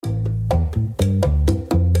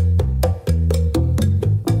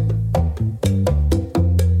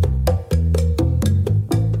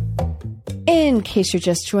case you're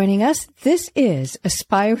just joining us, this is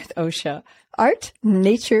Aspire with Osha, Art,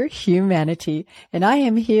 Nature, Humanity. And I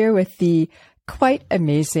am here with the quite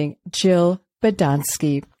amazing Jill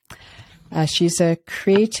Badonsky. She's a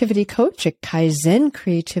creativity coach, a Kaizen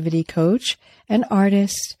creativity coach, an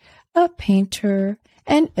artist, a painter,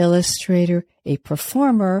 an illustrator, a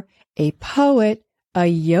performer, a poet, a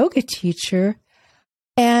yoga teacher,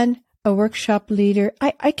 and a workshop leader.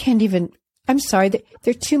 I can't even, I'm sorry, there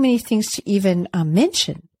are too many things to even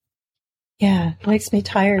mention. Yeah, it makes me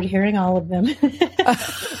tired hearing all of them.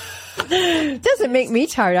 It doesn't make me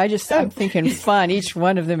tired. I'm thinking fun. Each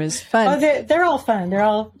one of them is fun. Oh, they're all fun. They're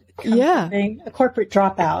all being a corporate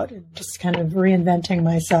dropout and just kind of reinventing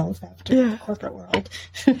myself after the corporate world.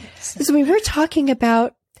 So we were talking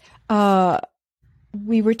about the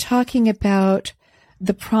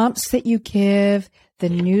prompts that you give, the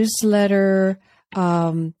newsletter,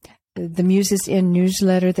 the Muses In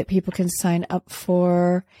newsletter that people can sign up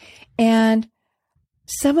for, and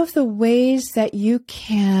some of the ways that you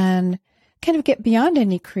can kind of get beyond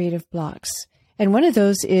any creative blocks. And one of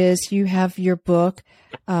those is you have your book,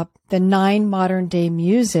 The 9 Modern Day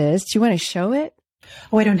Muses. Do you want to show it?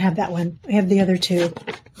 Oh, I don't have that one. I have the other two.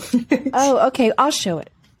 Oh, okay. I'll show it.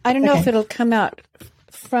 I don't know if it'll come out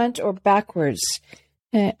front or backwards.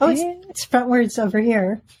 It's frontwards over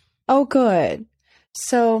here. Oh, good.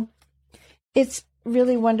 So it's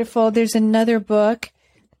really wonderful. There's another book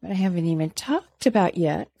that I haven't even talked about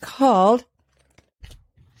yet called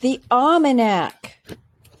The Almanac.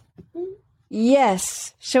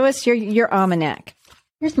 Yes. Show us your almanac.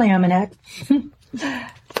 Here's my almanac.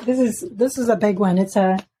 This is a big one. It's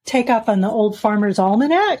a takeoff on the Old Farmer's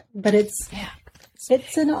Almanac, but it's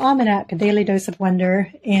an almanac, a daily dose of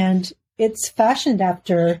wonder, and it's fashioned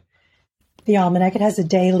after the almanac. It has a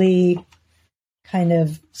daily kind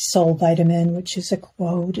of soul vitamin, which is a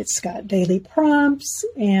quote. It's got daily prompts,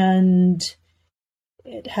 and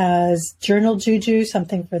it has journal juju,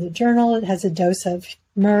 something for the journal. It has a dose of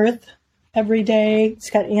mirth every day. It's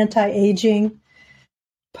got anti-aging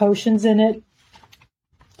potions in it.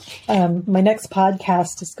 My next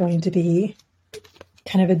podcast is going to be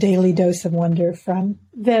kind of a daily dose of wonder from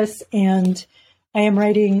this, and I am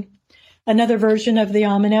writing another version of the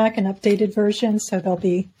almanac, an updated version, so there'll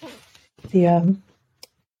be the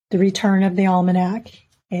return of the almanac.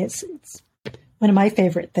 It's one of my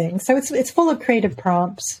favorite things. So it's full of creative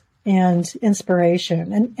prompts and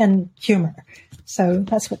inspiration and humor. So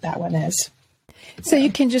that's what that one is. So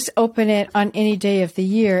you can just open it on any day of the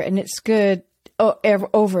year, and it's good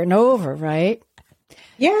over and over, right?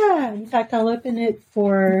 Yeah. In fact, I'll open it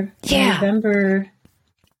for November.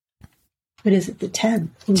 What is it? The 10th.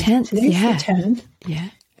 10th. Today's the 10th. Yeah.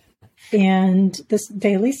 And this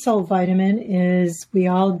daily soul vitamin is we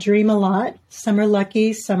all dream a lot. Some are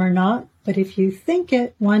lucky, some are not. But if you think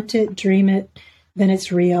it, want it, dream it, then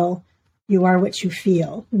it's real. You are what you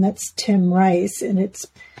feel. And that's Tim Rice. And it's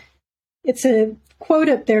a quote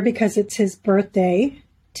up there because it's his birthday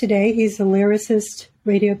today. He's a lyricist,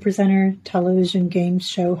 radio presenter, television game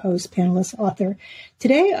show host, panelist, author.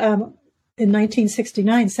 Today, in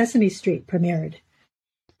 1969, Sesame Street premiered.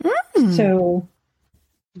 So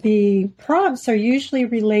the prompts are usually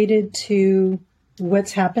related to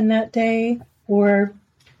what's happened that day, or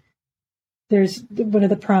there's one of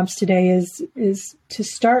the prompts today is to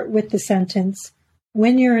start with the sentence,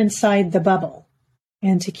 when you're inside the bubble,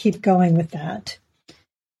 and to keep going with that.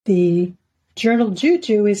 The journal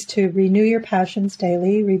juju is to renew your passions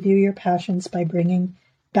daily, review your passions by bringing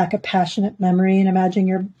back a passionate memory and imagine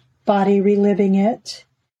your body reliving it,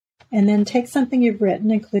 and then take something you've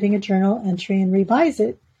written, including a journal entry, and revise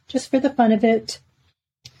it just for the fun of it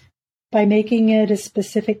by making it a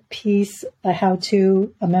specific piece, a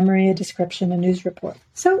how-to, a memory, a description, a news report.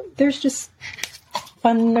 So there's just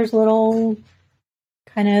fun, there's little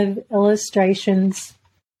kind of illustrations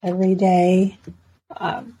every day.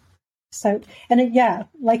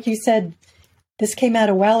 Like you said, this came out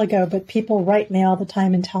a while ago, but people write me all the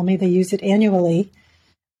time and tell me they use it annually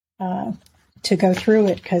to go through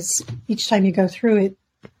it, because each time you go through it,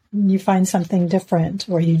 you find something different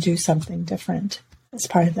or you do something different as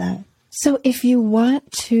part of that. So if you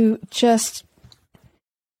want to just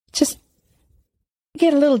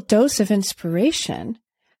get a little dose of inspiration,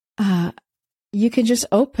 you can just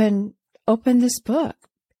open this book.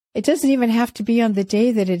 It doesn't even have to be on the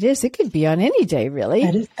day that it is. It could be on any day,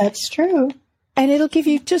 really. That's true. And it'll give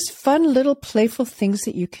you just fun little playful things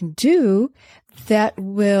that you can do that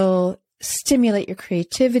will stimulate your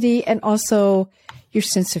creativity and also your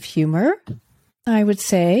sense of humor, I would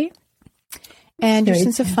say, and your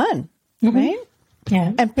sense of fun, right?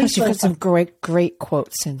 Yeah. And plus you've got some great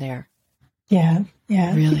quotes in there. Yeah.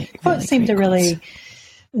 Yeah. Really, Quotes seem to really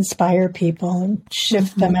inspire people and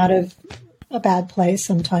shift them out of a bad place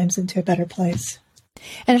sometimes into a better place.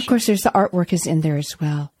 And of course, there's the artwork is in there as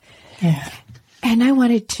well. Yeah. And I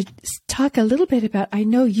wanted to talk a little bit about, I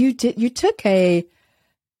know you took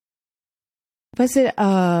was it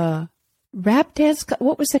a rap dance?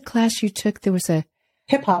 What was the class you took? There was a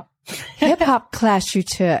hip hop class you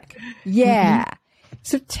took. Yeah. Mm-hmm.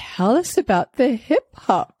 So tell us about the hip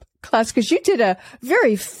hop class, because you did a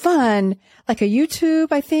very fun, like a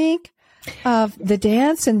YouTube, I think, of the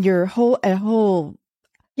dance and your whole.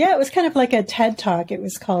 Yeah, it was kind of like a TED Talk. It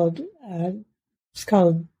was called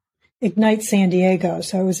Ignite San Diego.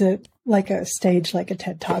 So it was like a stage, like a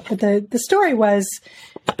TED Talk. But the story was,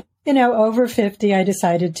 over 50, I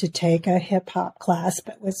decided to take a hip hop class,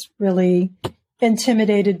 but was really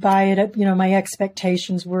intimidated by it. My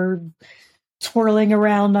expectations were twirling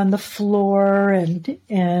around on the floor, and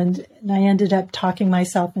I ended up talking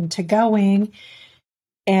myself into going.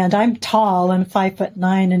 And I'm tall, I'm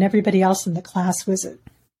 5'9", and everybody else in the class was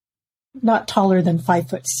not taller than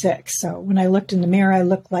 5'6". So when I looked in the mirror, I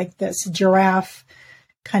looked like this giraffe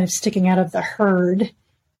kind of sticking out of the herd.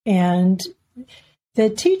 And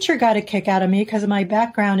the teacher got a kick out of me because my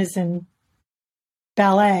background is in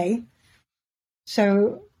ballet.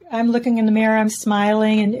 So I'm looking in the mirror, I'm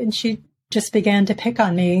smiling, and she just began to pick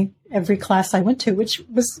on me every class I went to, which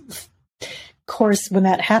was, of course, when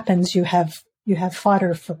that happens, you have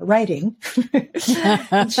fodder for writing.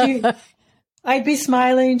 I'd be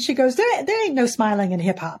smiling. She goes, there ain't no smiling in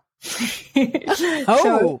hip hop.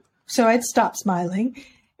 So I'd stop smiling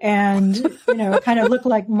and, kind of look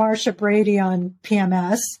like Marsha Brady on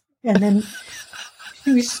PMS. And then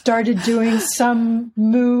we started doing some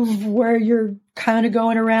move where you're kind of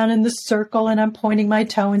going around in the circle and I'm pointing my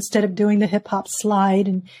toe instead of doing the hip hop slide.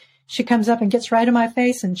 And she comes up and gets right in my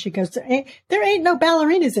face and she goes, there ain't no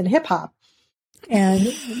ballerinas in hip hop. And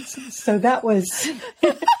so that was,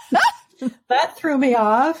 that threw me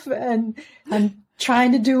off, and I'm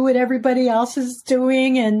trying to do what everybody else is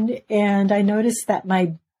doing. And I noticed that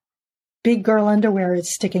my big girl underwear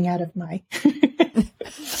is sticking out of my,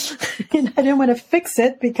 and I didn't want to fix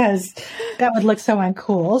it because that would look so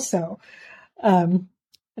uncool. So,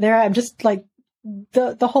 there I'm just like,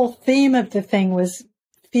 the whole theme of the thing was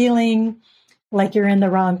feeling like you're in the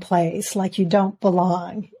wrong place, like you don't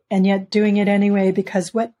belong, and yet doing it anyway,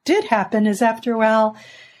 because what did happen is after a while,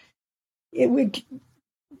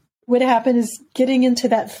 what happened is getting into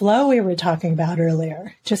that flow we were talking about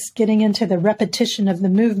earlier, just getting into the repetition of the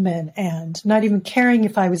movement and not even caring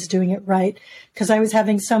if I was doing it right because I was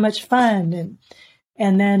having so much fun.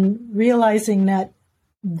 And then realizing that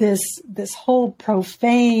this whole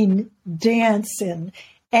profane dance and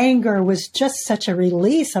anger was just such a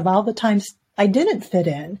release of all the times I didn't fit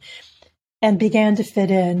in and began to fit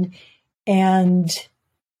in. And,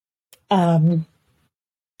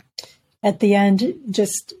 at the end,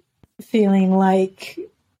 just feeling like,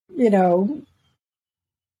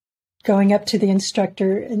 going up to the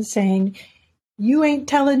instructor and saying, you ain't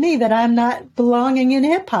telling me that I'm not belonging in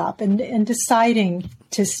hip hop, and deciding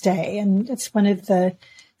to stay. And it's one of the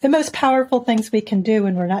most powerful things we can do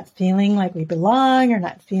when we're not feeling like we belong or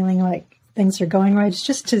not feeling like things are going right. It's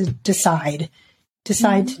just to decide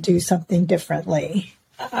to do something differently.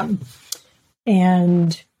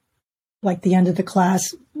 And like the end of the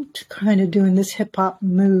class, kind of doing this hip hop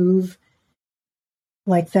move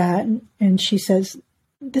like that. And she says,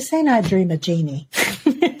 this ain't I Dream of Jeannie.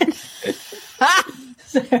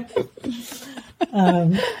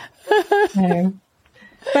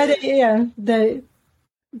 But yeah, the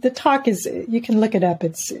talk is, you can look it up.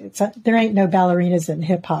 It's there ain't no ballerinas in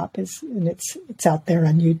hip hop, and it's out there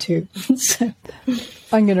on YouTube. So.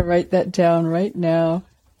 I'm going to write that down right now.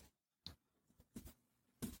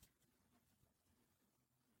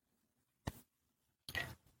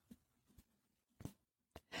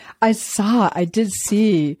 I did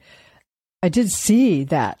see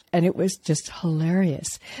that, and it was just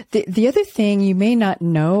hilarious. The other thing you may not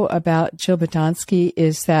know about Jill Badonsky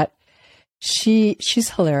is that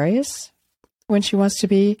she's hilarious when she wants to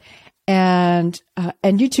be, and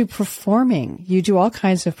you do performing. You do all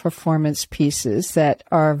kinds of performance pieces that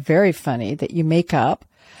are very funny that you make up.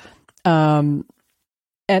 And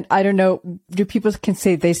I don't know, do people can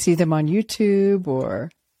say they see them on YouTube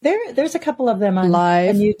or? There's a couple of them on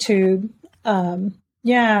YouTube.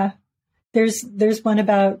 Yeah, there's one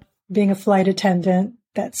about being a flight attendant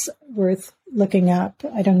that's worth looking up.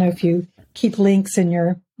 I don't know if you keep links in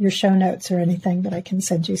your show notes or anything, but I can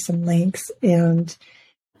send you some links. And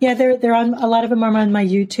yeah, they're on, a lot of them are on my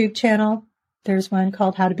YouTube channel. There's one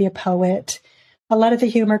called How to Be a Poet. a lot of the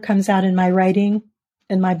humor comes out in my writing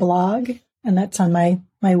and my blog, and that's on my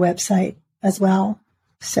website as well.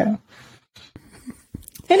 So, and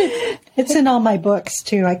it's in all my books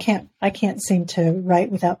too. I can't seem to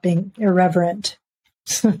write without being irreverent.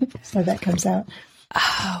 So that comes out.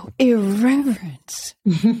 Oh, irreverence.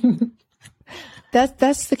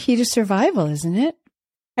 That's the key to survival, isn't it?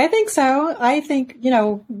 I think so. I think, you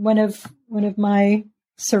know, one of my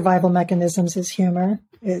survival mechanisms is humor.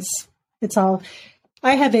 It's all.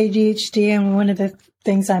 I have ADHD, and one of the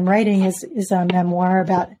things I'm writing is a memoir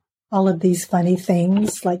about all of these funny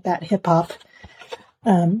things, like that hip hop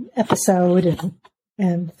episode,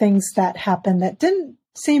 and things that happened that didn't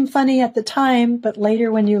seem funny at the time, but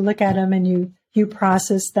later when you look at them and you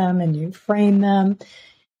process them and you frame them,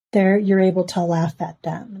 you're able to laugh at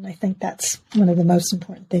them. And I think that's one of the most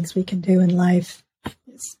important things we can do in life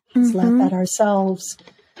is laugh at ourselves.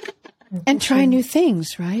 And try new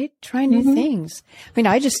things, right? Try new things. I mean,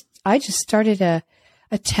 I just started a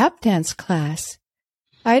tap dance class.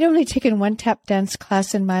 I'd only taken one tap dance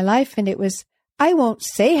class in my life, and it was, I won't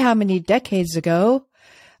say how many decades ago,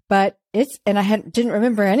 but I didn't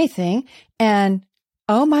remember anything. And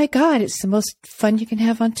oh my God, it's the most fun you can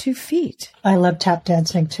have on 2 feet. I love tap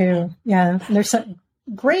dancing too. Yeah. There's some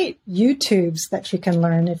great YouTubes that you can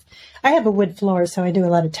learn. I have a wood floor, so I do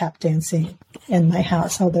a lot of tap dancing in my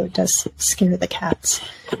house, although it does scare the cats.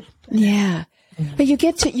 Yeah. But you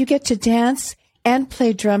get to dance and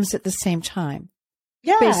play drums at the same time.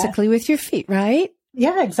 Yeah. Basically with your feet, right?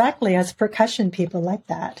 Yeah, exactly. As percussion people like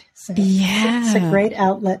that. So yeah. It's a great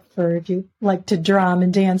outlet for if you like to drum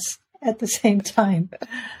and dance at the same time.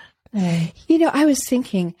 You know, I was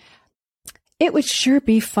thinking it would sure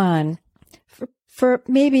be fun for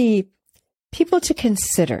maybe people to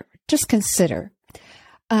consider,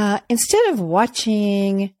 instead of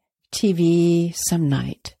watching TV some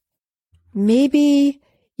night, maybe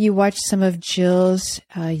you watch some of Jill's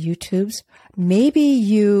YouTubes. Maybe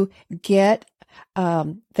you get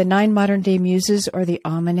the 9 Modern Day Muses or the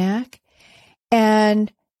Almanac,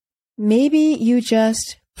 and maybe you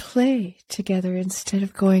just play together instead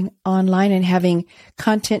of going online and having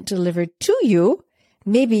content delivered to you.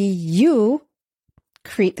 Maybe you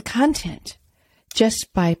create the content just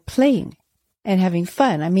by playing and having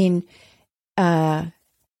fun. I mean,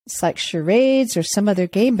 it's like charades or some other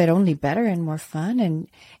game, but only better and more fun.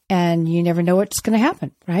 And you never know what's going to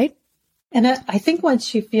happen, right? And I think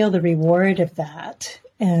once you feel the reward of that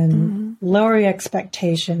and lower your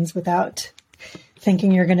expectations without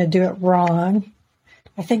thinking you're going to do it wrong,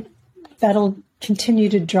 I think that'll continue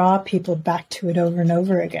to draw people back to it over and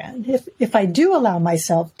over again. If I do allow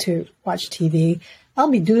myself to watch TV, I'll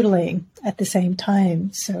be doodling at the same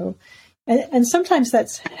time. So, and sometimes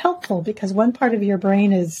that's helpful because one part of your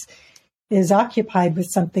brain is occupied with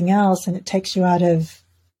something else, and it takes you out of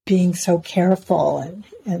being so careful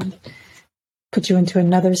and put you into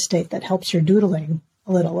another state that helps your doodling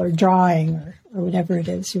a little, or drawing, or whatever it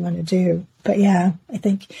is you want to do. But yeah, I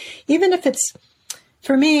think even if it's,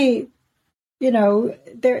 for me, you know,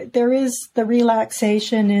 there is the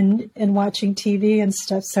relaxation in watching TV and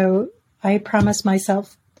stuff. So I promise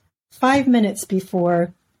myself 5 minutes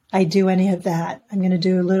before I do any of that, I'm going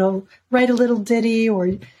to write a little ditty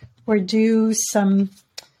or do some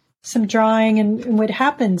drawing. And what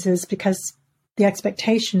happens is, because the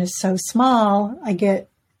expectation is so small, the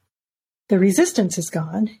resistance is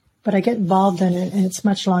gone, but I get involved in it, and it's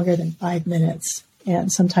much longer than 5 minutes.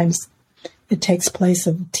 And sometimes it takes place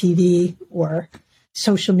of TV or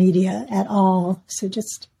social media at all. So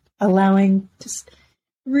just allowing just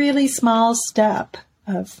really small step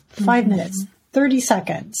of 5 minutes, 30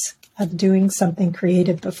 seconds of doing something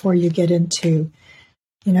creative before you get into,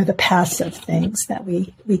 you know, the passive things that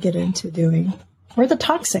we get into doing, or the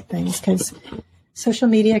toxic things, because social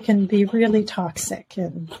media can be really toxic.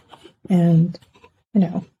 And, you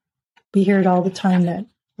know, we hear it all the time that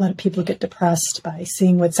a lot of people get depressed by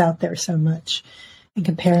seeing what's out there so much and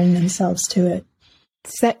comparing themselves to it.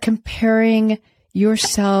 It's that comparing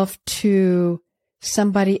yourself to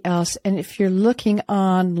somebody else. And if you're looking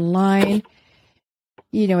online,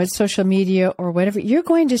 you know, in social media or whatever, you're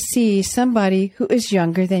going to see somebody who is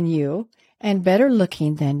younger than you and better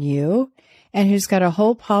looking than you and who's got a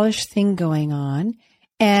whole polished thing going on.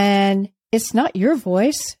 And it's not your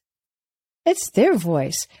voice. It's their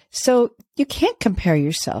voice. So you can't compare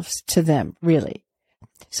yourselves to them, really.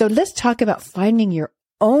 So let's talk about finding your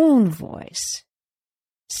own voice,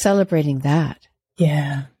 celebrating that.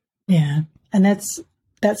 Yeah. Yeah. And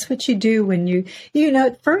that's what you do when you know,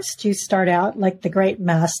 at first you start out like the great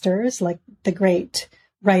masters, like the great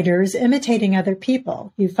writers, imitating other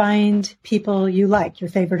people. You find people you like, your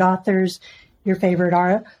favorite authors, your favorite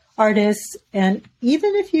artists. And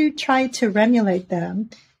even if you try to emulate them,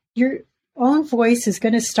 your own voice is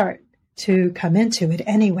going to start to come into it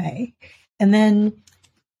anyway. And then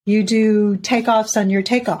you do takeoffs on your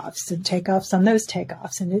takeoffs and takeoffs on those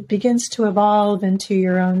takeoffs, and it begins to evolve into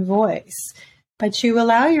your own voice. But you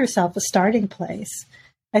allow yourself a starting place.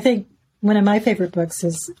 I think one of my favorite books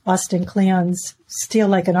is Austin Kleon's Steal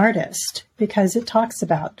Like an Artist, because it talks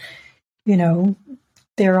about,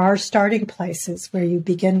 there are starting places where you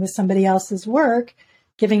begin with somebody else's work,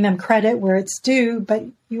 giving them credit where it's due, but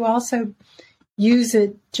you also use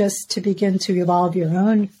it just to begin to evolve your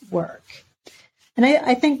own work. And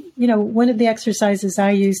I think, one of the exercises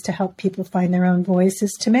I use to help people find their own voice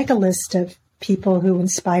is to make a list of people who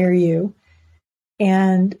inspire you.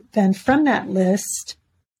 And then from that list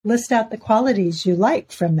out the qualities you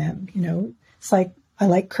like from them. It's like, I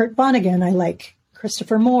like Kurt Vonnegut. I like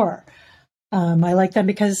Christopher Moore. I like them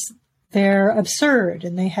because they're absurd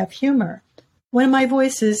and they have humor. One of my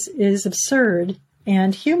voices is absurd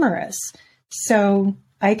and humorous. So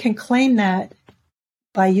I can claim that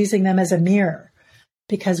by using them as a mirror,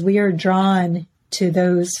 because we are drawn to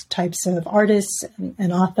those types of artists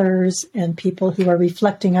and authors and people who are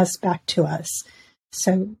reflecting us back to us.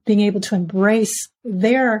 So being able to embrace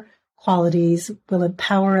their qualities will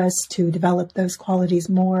empower us to develop those qualities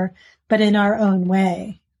more, but in our own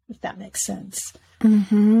way, if that makes sense.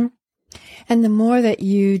 Mm-hmm. And the more that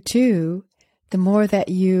you do, the more that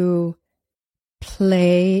you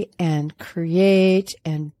play and create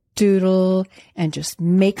and doodle and just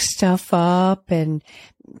make stuff up, and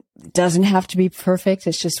it doesn't have to be perfect.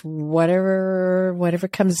 It's just whatever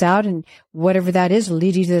comes out, and whatever that is will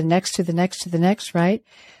lead you to the next, to the next, to the next, right?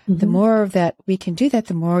 Mm-hmm. The more that we can do that,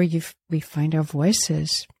 the more we find our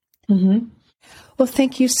voices. Mm-hmm. Well,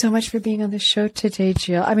 thank you so much for being on the show today,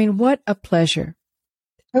 Jill. I mean, what a pleasure.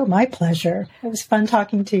 Oh, my pleasure. It was fun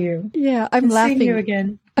talking to you. Yeah, I'm laughing. Seeing you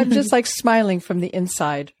again. I'm just like smiling from the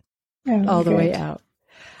inside all the way out.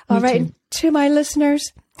 All right. Too. To my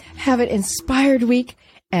listeners, have an inspired week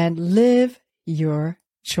and live your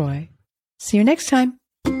joy. See you next time.